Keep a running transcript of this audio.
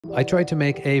I try to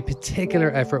make a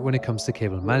particular effort when it comes to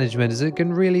cable management, as it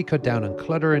can really cut down on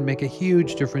clutter and make a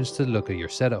huge difference to the look of your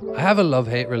setup. I have a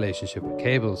love-hate relationship with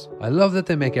cables. I love that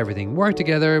they make everything work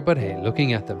together, but hate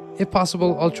looking at them. If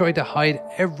possible, I'll try to hide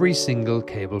every single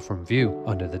cable from view.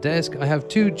 Under the desk, I have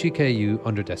two GKU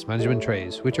under desk management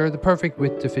trays, which are the perfect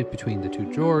width to fit between the two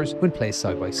drawers when placed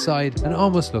side by side and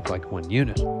almost look like one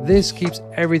unit. This keeps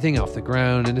everything off the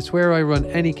ground, and it's where I run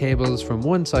any cables from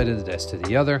one side of the desk to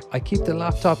the other. I keep the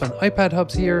laptop and iPad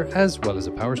hubs here, as well as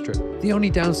a power strip. The only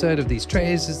downside of these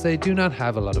trays is they do not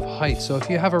have a lot of height, so if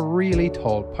you have a really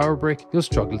tall power brick, you'll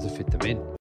struggle to fit them in.